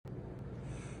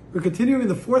We're continuing in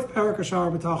the fourth parak of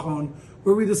Shiur B'tachon,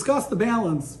 where we discuss the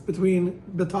balance between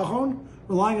B'tachon,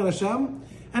 relying on Hashem,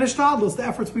 and Ishtadlus, the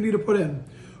efforts we need to put in.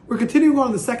 We're continuing on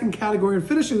in the second category and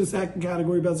finishing the second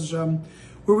category, B'ez Hashem,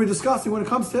 where we're discussing when it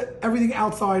comes to everything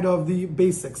outside of the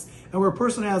basics, and where a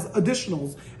person has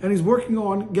additionals, and he's working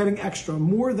on getting extra,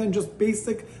 more than just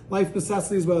basic life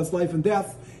necessities, whether it's life and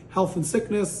death, health and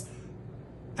sickness,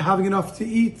 having enough to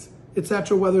eat,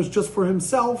 etc., whether it's just for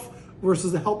himself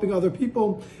versus helping other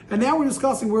people. And now we're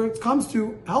discussing where it comes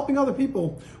to helping other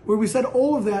people, where we said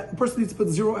all of that, the person needs to put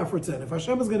zero efforts in. If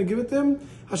Hashem is going to give it to him,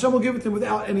 Hashem will give it to him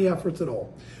without any efforts at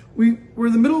all. We're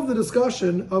in the middle of the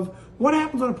discussion of what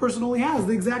happens when a person only has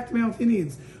the exact amount he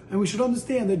needs. And we should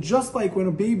understand that just like when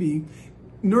a baby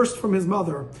nursed from his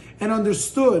mother and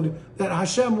understood that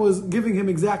Hashem was giving him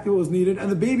exactly what was needed, and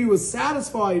the baby was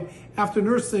satisfied after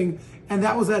nursing, and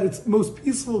that was at its most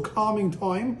peaceful, calming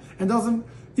time, and doesn't,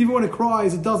 even when it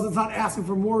cries, it's not asking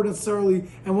for more necessarily,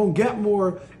 and won't get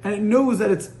more, and it knows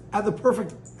that it's at the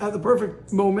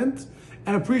perfect moment,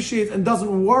 and appreciates and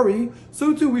doesn't worry.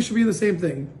 So too we should be the same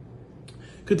thing.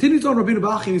 Continues on Rabbeinu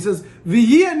Bachya, and he says,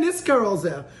 "V'yeh niskar al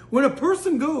zeh." When a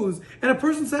person goes and a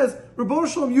person says, "Ribbono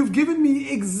Shel Olam, you've given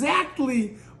me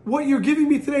exactly what you're giving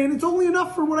me today, and it's only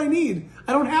enough for what I need.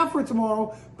 I don't have for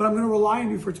tomorrow, but I'm going to rely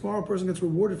on you for tomorrow." A person gets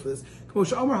rewarded for this.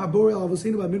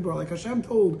 Like Hashem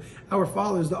told our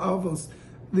fathers, the Avos,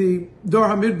 the Dor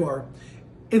HaMidbar,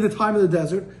 in the time of the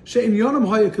desert,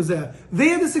 they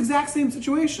had this exact same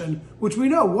situation, which we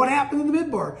know. What happened in the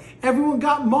Midbar? Everyone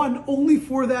got man only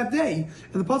for that day.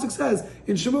 And the pasuk says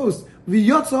in Shemos,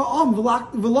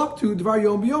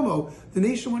 the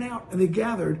nation went out and they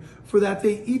gathered for that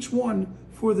day, each one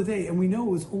for the day. And we know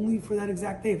it was only for that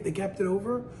exact day. If they kept it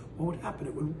over, what would happen?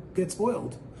 It would get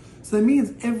spoiled. So that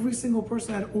means every single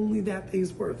person had only that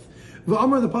day's worth. The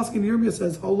pasuk in Yirmiyah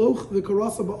says, Haloch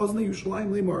v'karasa ba'oznei Yerushalayim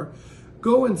lemar.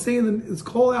 Go and say, it's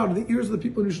call out in the ears of the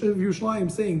people of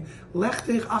Yerushalayim, saying, Lech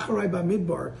teich acharai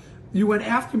ba'midbar. You went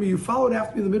after me, you followed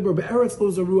after me in the midbar, be'eretz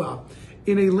lo zarua,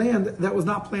 in a land that was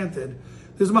not planted.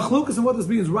 There's machlokas in what this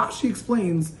means. Rashi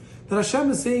explains that Hashem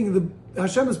is saying,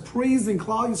 Hashem is praising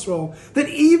Klal Yisrael, that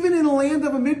even in a land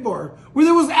of a midbar, where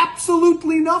there was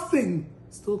absolutely nothing,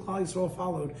 still Klal Yisrael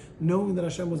followed, knowing that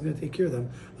Hashem was going to take care of them.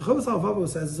 The Chovos HaLevavos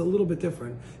says it's a little bit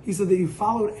different. He said that you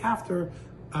followed after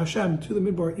Hashem to the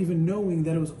midbar, even knowing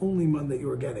that it was only man that you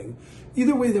were getting.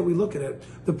 Either way that we look at it,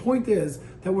 the point is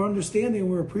that we're understanding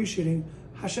and we're appreciating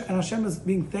Hashem, and Hashem is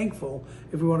being thankful,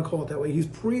 if we want to call it that way. He's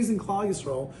praising Klal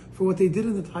Yisrael for what they did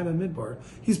in the time of Midbar.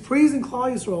 He's praising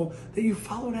Klal Yisrael that you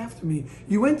followed after me.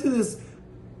 You went to this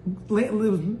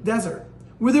desert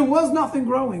where there was nothing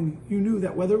growing. You knew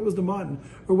that whether it was the man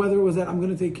or whether it was that I'm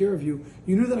going to take care of you,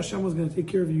 you knew that Hashem was going to take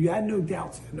care of you. You had no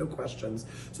doubts, you had no questions.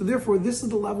 So therefore, this is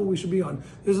the level we should be on.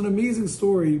 There's an amazing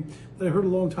story that I heard a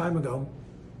long time ago,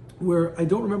 where I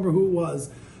don't remember who it was,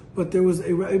 but there was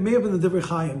it may have been the Divrei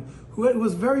Chaim, who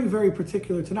was very, very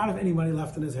particular to not have any money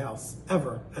left in his house,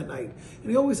 ever, at night.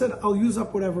 And he always said, I'll use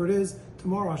up whatever it is,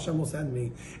 tomorrow Hashem will send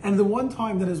me. And the one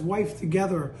time that his wife,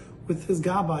 together with his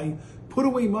gabbai, put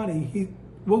away money, he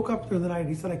woke up during the night and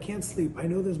he said, I can't sleep. I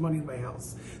know there's money in my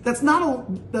house. That's not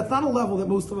a level that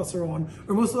most of us are on,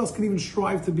 or most of us can even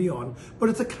strive to be on. But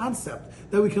it's a concept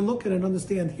that we can look at and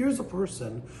understand. Here's a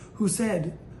person who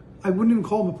said, I wouldn't even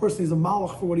call him a person, he's a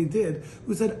malach for what he did,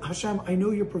 who said, Hashem, I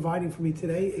know you're providing for me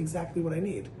today exactly what I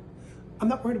need. I'm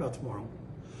not worried about tomorrow.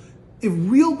 If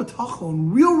real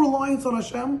betachon, real reliance on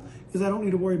Hashem is I don't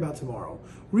need to worry about tomorrow.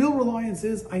 Real reliance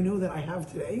is I know that I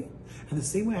have today, and the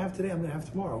same way I have today, I'm going to have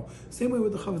tomorrow. Same way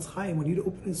with the Chavetz Chaim, when he'd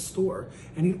open his store,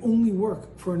 and he'd only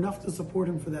work for enough to support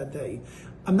him for that day.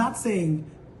 I'm not saying,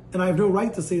 and I have no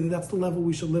right to say that that's the level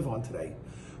we should live on today.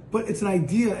 But it's an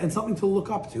idea and something to look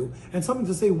up to, and something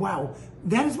to say, wow,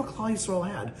 that is what Klal Yisrael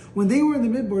had. When they were in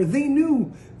the Midbar, they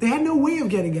knew they had no way of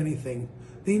getting anything.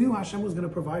 They knew Hashem was going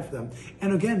to provide for them.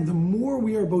 And again, the more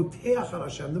we are boteach on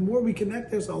Hashem, the more we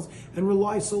connect ourselves and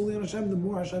rely solely on Hashem, the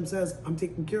more Hashem says, I'm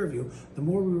taking care of you. The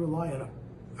more we rely on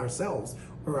ourselves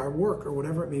or our work or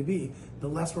whatever it may be, the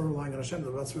less we're relying on Hashem,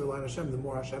 the less we rely on Hashem, the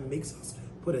more Hashem makes us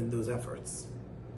put in those efforts.